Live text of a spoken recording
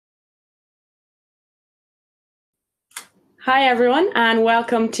Hi everyone, and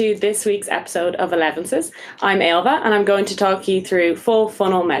welcome to this week's episode of Elevenses. I'm Ailva, and I'm going to talk you through full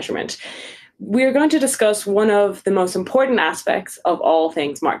funnel measurement. We're going to discuss one of the most important aspects of all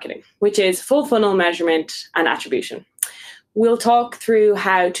things marketing, which is full funnel measurement and attribution. We'll talk through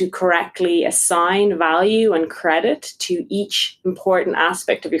how to correctly assign value and credit to each important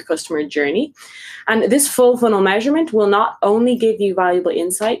aspect of your customer journey. And this full funnel measurement will not only give you valuable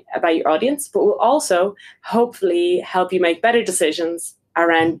insight about your audience, but will also hopefully help you make better decisions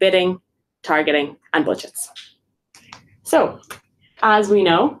around bidding, targeting, and budgets. So, as we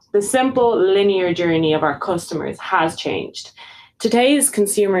know, the simple linear journey of our customers has changed. Today's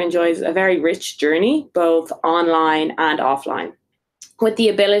consumer enjoys a very rich journey, both online and offline, with the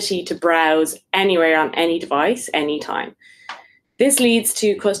ability to browse anywhere on any device, anytime. This leads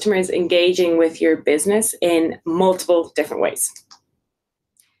to customers engaging with your business in multiple different ways.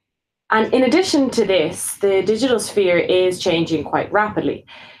 And in addition to this, the digital sphere is changing quite rapidly.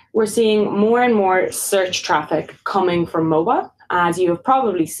 We're seeing more and more search traffic coming from mobile, as you have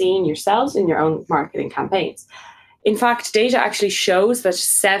probably seen yourselves in your own marketing campaigns. In fact, data actually shows that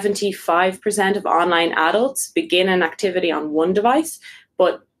 75% of online adults begin an activity on one device,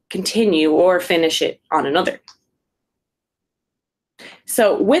 but continue or finish it on another.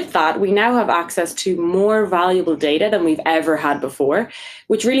 So with that, we now have access to more valuable data than we've ever had before,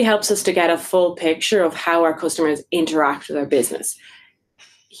 which really helps us to get a full picture of how our customers interact with our business.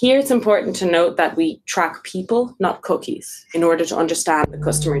 Here, it's important to note that we track people, not cookies, in order to understand the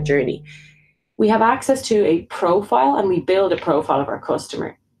customer journey. We have access to a profile, and we build a profile of our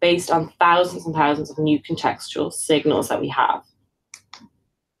customer based on thousands and thousands of new contextual signals that we have.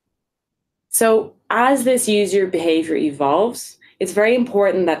 So as this user behavior evolves, it's very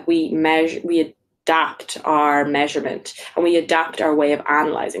important that we adapt our measurement and we adapt our way of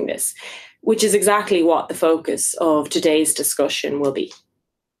analyzing this, which is exactly what the focus of today's discussion will be.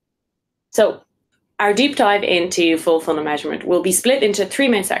 So our deep dive into full funnel measurement will be split into three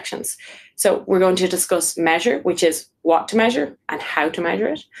main sections. So we're going to discuss measure, which is what to measure and how to measure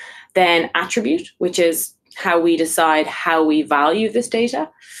it. Then attribute, which is how we decide how we value this data.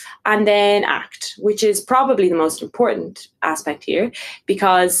 And then act, which is probably the most important aspect here,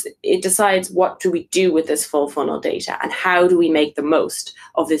 because it decides what do we do with this full funnel data and how do we make the most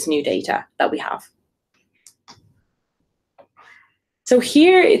of this new data that we have. So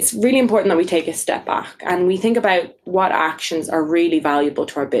here, it's really important that we take a step back and we think about what actions are really valuable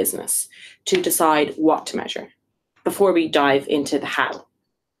to our business to decide what to measure before we dive into the how.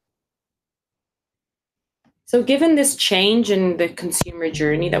 So given this change in the consumer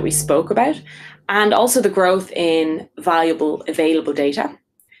journey that we spoke about, and also the growth in valuable available data,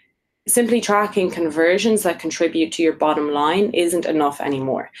 simply tracking conversions that contribute to your bottom line isn't enough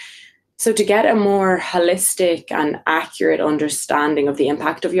anymore. So to get a more holistic and accurate understanding of the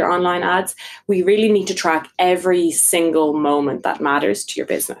impact of your online ads, we really need to track every single moment that matters to your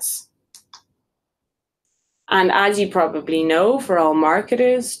business. And as you probably know, for all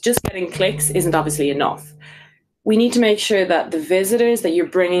marketers, just getting clicks isn't obviously enough. We need to make sure that the visitors that you're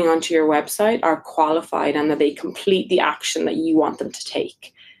bringing onto your website are qualified and that they complete the action that you want them to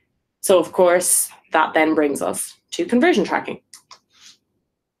take. So of course, that then brings us to conversion tracking.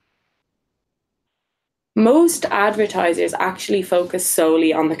 Most advertisers actually focus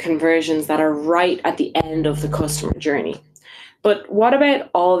solely on the conversions that are right at the end of the customer journey. But what about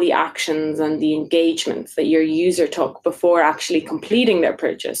all the actions and the engagements that your user took before actually completing their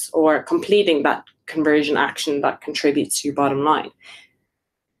purchase or completing that conversion action that contributes to your bottom line?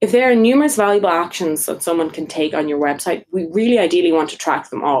 If there are numerous valuable actions that someone can take on your website, we really ideally want to track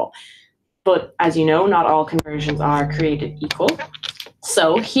them all. But as you know, not all conversions are created equal.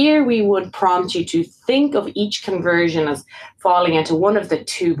 So here we would prompt you to think of each conversion as falling into one of the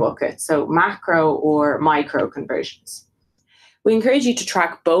two buckets, so macro or micro conversions. We encourage you to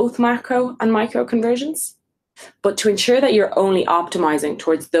track both macro and micro conversions, but to ensure that you're only optimizing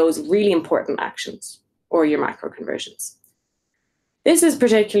towards those really important actions or your macro conversions. This is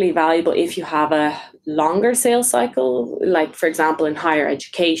particularly valuable if you have a longer sales cycle, like for example in higher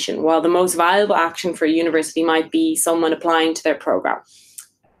education, while the most valuable action for a university might be someone applying to their program.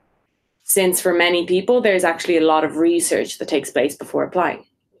 Since for many people, there's actually a lot of research that takes place before applying.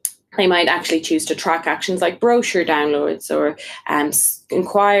 They might actually choose to track actions like brochure downloads or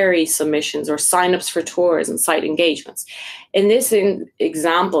inquiry submissions or signups for tours and site engagements. In this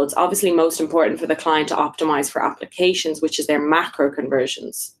example, it's obviously most important for the client to optimize for applications, which is their macro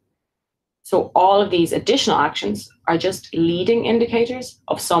conversions. So all of these additional actions are just leading indicators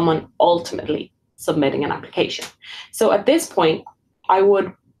of someone ultimately submitting an application. So at this point, I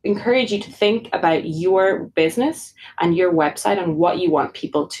would encourage you to think about your business and your website and what you want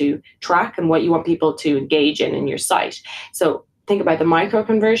people to track and what you want people to engage in your site. So think about the micro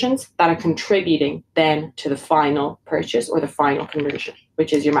conversions that are contributing then to the final purchase or the final conversion,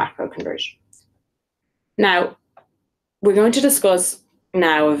 which is your macro conversion. Now, we're going to discuss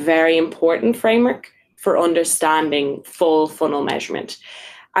now a very important framework for understanding full funnel measurement.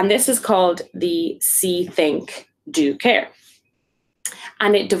 And this is called the See, Think, Do, Care.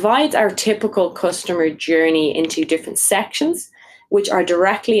 And it divides our typical customer journey into different sections, which are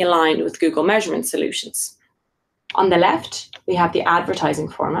directly aligned with Google measurement solutions. On the left, we have the advertising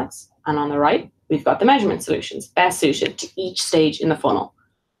formats, and on the right, we've got the measurement solutions, best suited to each stage in the funnel.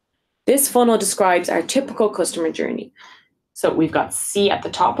 This funnel describes our typical customer journey. So we've got C at the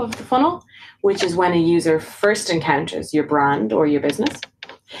top of the funnel, which is when a user first encounters your brand or your business.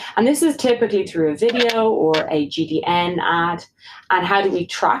 And this is typically through a video or a GDN ad. And how do we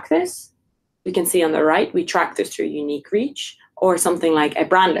track this? We can see on the right, we track this through unique reach or something like a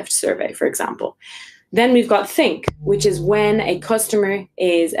brand lift survey, for example. Then we've got Think, which is when a customer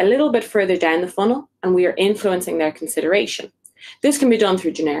is a little bit further down the funnel and we are influencing their consideration. This can be done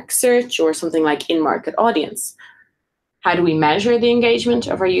through generic search or something like in-market audience. How do we measure the engagement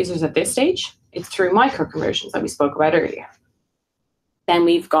of our users at this stage? It's through micro conversions that we spoke about earlier. Then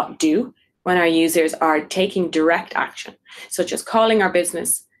we've got Do, when our users are taking direct action, such as calling our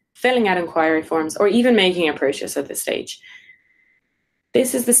business, filling out inquiry forms, or even making a purchase at this stage.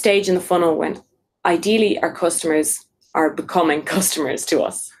 This is the stage in the funnel when ideally our customers are becoming customers to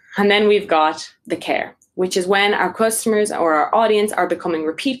us. And then we've got the Care, which is when our customers or our audience are becoming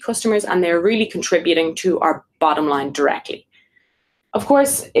repeat customers and they're really contributing to our bottom line directly. Of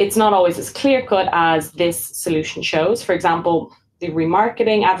course, it's not always as clear-cut as this solution shows. For example, the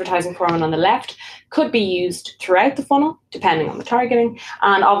remarketing advertising format on the left could be used throughout the funnel, depending on the targeting.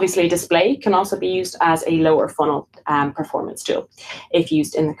 And obviously, display can also be used as a lower funnel performance tool if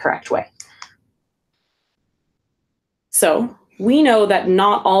used in the correct way. So we know that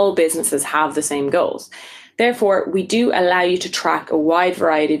not all businesses have the same goals. Therefore, we do allow you to track a wide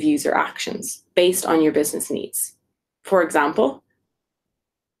variety of user actions based on your business needs. For example,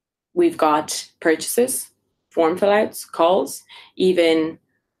 we've got purchases, form fill-outs, calls, even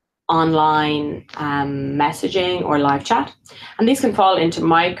online messaging or live chat. And these can fall into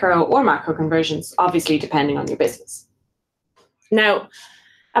micro or macro conversions, obviously depending on your business. Now,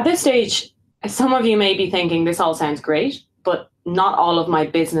 at this stage, some of you may be thinking this all sounds great, but not all of my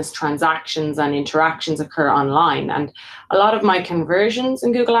business transactions and interactions occur online. And a lot of my conversions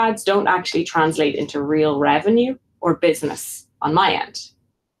in Google Ads don't actually translate into real revenue or business on my end.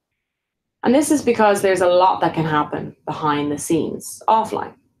 And this is because there's a lot that can happen behind the scenes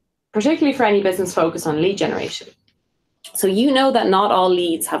offline, particularly for any business focused on lead generation. So you know that not all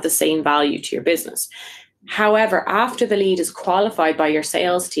leads have the same value to your business. However, after the lead is qualified by your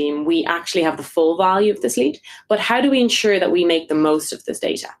sales team, we actually have the full value of this lead. But how do we ensure that we make the most of this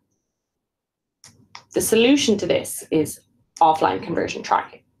data? The solution to this is offline conversion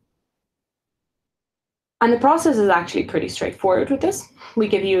tracking. And the process is actually pretty straightforward with this. We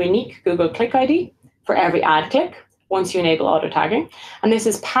give you a unique Google Click ID for every ad click once you enable auto tagging. And this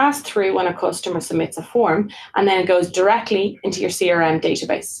is passed through when a customer submits a form, and then it goes directly into your CRM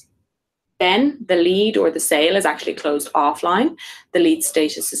database. Then the lead or the sale is actually closed offline. The lead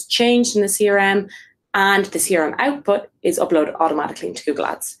status is changed in the CRM, and the CRM output is uploaded automatically into Google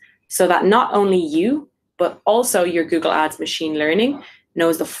Ads, so that not only you, but also your Google Ads machine learning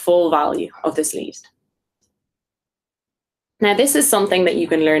knows the full value of this lead. Now, this is something that you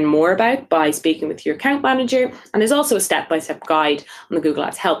can learn more about by speaking with your account manager, and there's also a step-by-step guide on the Google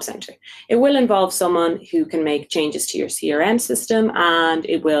Ads Help Center. It will involve someone who can make changes to your CRM system, and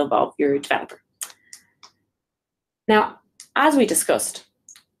it will involve your developer. Now, as we discussed,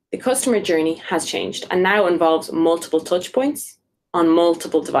 the customer journey has changed and now involves multiple touch points on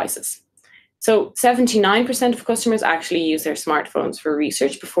multiple devices. So 79% of customers actually use their smartphones for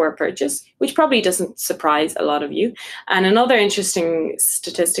research before a purchase, which probably doesn't surprise a lot of you. And another interesting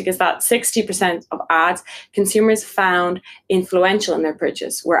statistic is that 60% of ads consumers found influential in their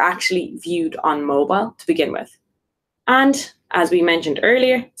purchase were actually viewed on mobile to begin with. And as we mentioned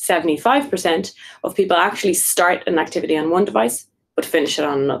earlier, 75% of people actually start an activity on one device, but finish it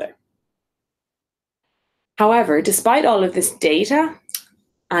on another. However, despite all of this data,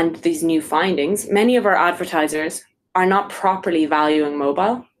 and these new findings, many of our advertisers are not properly valuing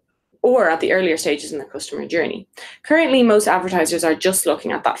mobile or at the earlier stages in the customer journey. Currently, most advertisers are just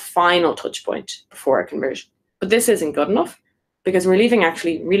looking at that final touch point before a conversion. But this isn't good enough because we're leaving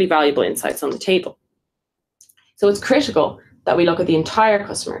actually really valuable insights on the table. So it's critical that we look at the entire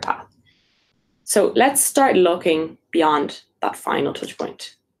customer path. So let's start looking beyond that final touch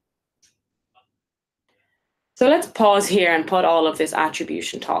point. So let's pause here and put all of this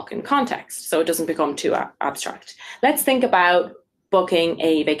attribution talk in context so it doesn't become too abstract. Let's think about booking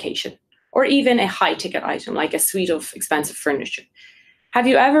a vacation or even a high-ticket item like a suite of expensive furniture. Have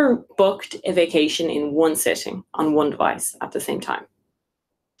you ever booked a vacation in one sitting on one device at the same time?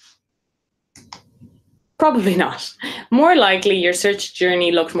 Probably not. More likely, your search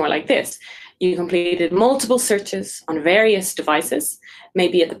journey looked more like this. You completed multiple searches on various devices.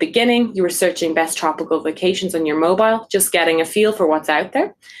 Maybe at the beginning, you were searching best tropical vacations on your mobile, just getting a feel for what's out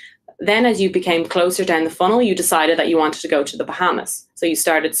there. Then as you became closer down the funnel, you decided that you wanted to go to the Bahamas. So you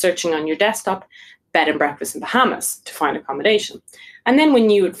started searching on your desktop, bed and breakfast in Bahamas to find accommodation. And then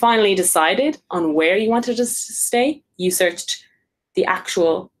when you had finally decided on where you wanted to stay, you searched the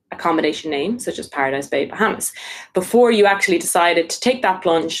actual accommodation name, such as Paradise Bay, Bahamas, before you actually decided to take that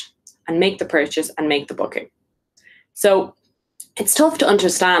plunge and make the purchase and make the booking. So it's tough to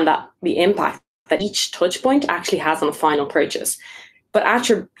understand that the impact that each touch point actually has on a final purchase. But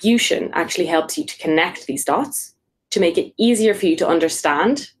attribution actually helps you to connect these dots to make it easier for you to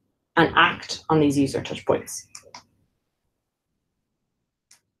understand and act on these user touch points.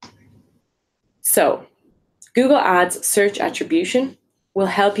 So Google Ads search attribution will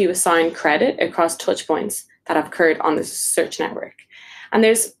help you assign credit across touch points that have occurred on the search network. And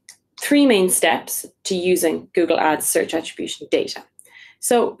there's 3 main steps to using Google Ads search attribution data.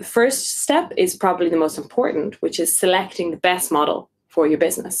 So the first step is probably the most important, which is selecting the best model for your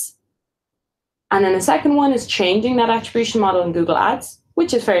business. And then the second one is changing that attribution model in Google Ads,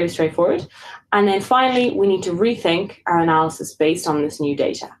 which is fairly straightforward. And then finally, we need to rethink our analysis based on this new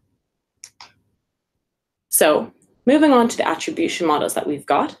data. So moving on to the attribution models that we've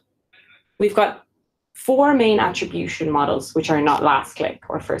got 4 main attribution models, which are not last click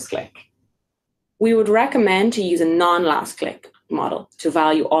or first click. We would recommend to use a non-last click model to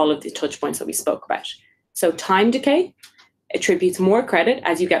value all of the touch points that we spoke about. So time decay attributes more credit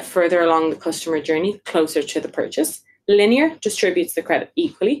as you get further along the customer journey, closer to the purchase. Linear distributes the credit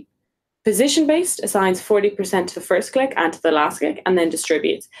equally. Position-based assigns 40% to the first click and to the last click, and then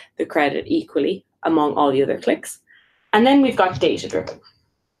distributes the credit equally among all the other clicks. And then we've got data-driven.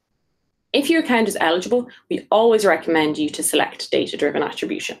 If your account is eligible, we always recommend you to select data-driven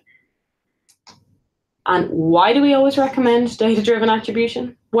attribution. And why do we always recommend data-driven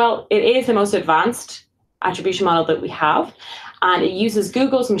attribution? Well, it is the most advanced attribution model that we have, and it uses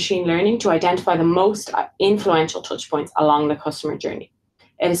Google's machine learning to identify the most influential touch points along the customer journey.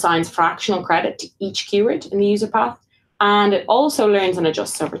 It assigns fractional credit to each keyword in the user path, and it also learns and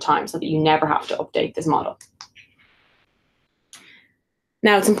adjusts over time so that you never have to update this model.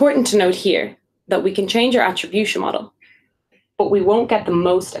 Now, it's important to note here that we can change our attribution model, but we won't get the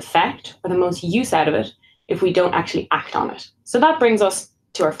most effect or the most use out of it if we don't actually act on it. So that brings us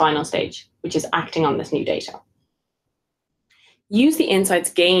to our final stage, which is acting on this new data. Use the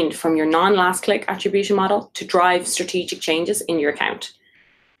insights gained from your non-last click attribution model to drive strategic changes in your account.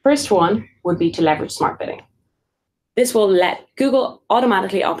 First one would be to leverage smart bidding. This will let Google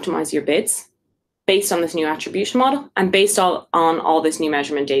automatically optimize your bids based on this new attribution model and based on all this new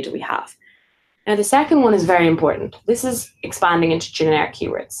measurement data we have. Now, the second one is very important. This is expanding into generic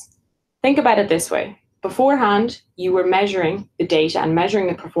keywords. Think about it this way. Beforehand, you were measuring the data and measuring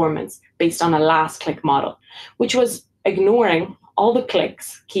the performance based on a last click model, which was ignoring all the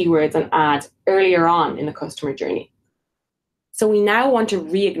clicks, keywords, and ads earlier on in the customer journey. So we now want to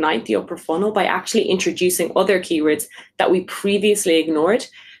reignite the upper funnel by actually introducing other keywords that we previously ignored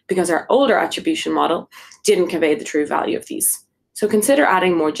because our older attribution model didn't convey the true value of these. So consider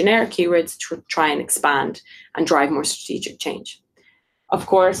adding more generic keywords to try and expand and drive more strategic change. Of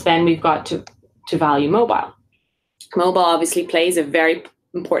course, then we've got to value mobile. Mobile obviously plays a very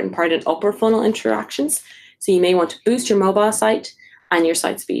important part in upper funnel interactions. So you may want to boost your mobile site and your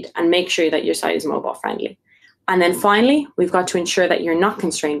site speed and make sure that your site is mobile friendly. And then finally, we've got to ensure that you're not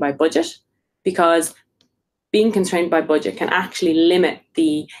constrained by budget, because being constrained by budget can actually limit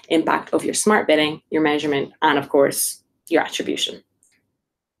the impact of your smart bidding, your measurement, and of course, your attribution.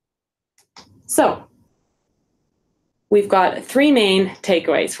 So we've got 3 main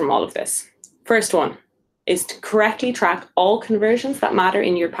takeaways from all of this. First one is to correctly track all conversions that matter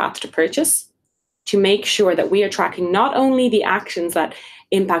in your path to purchase, to make sure that we are tracking not only the actions that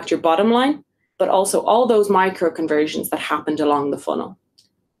impact your bottom line, but also all those micro conversions that happened along the funnel.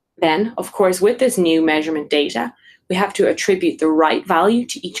 Then, of course, with this new measurement data, we have to attribute the right value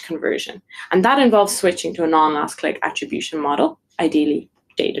to each conversion. And that involves switching to a non-last click attribution model, ideally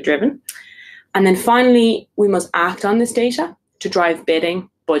data-driven. And then finally, we must act on this data to drive bidding,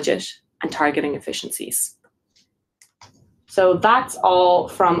 budget, and targeting efficiencies. So that's all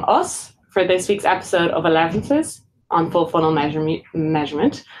from us for this week's episode of Elevenses on full funnel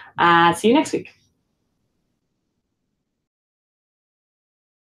measurement. See you next week.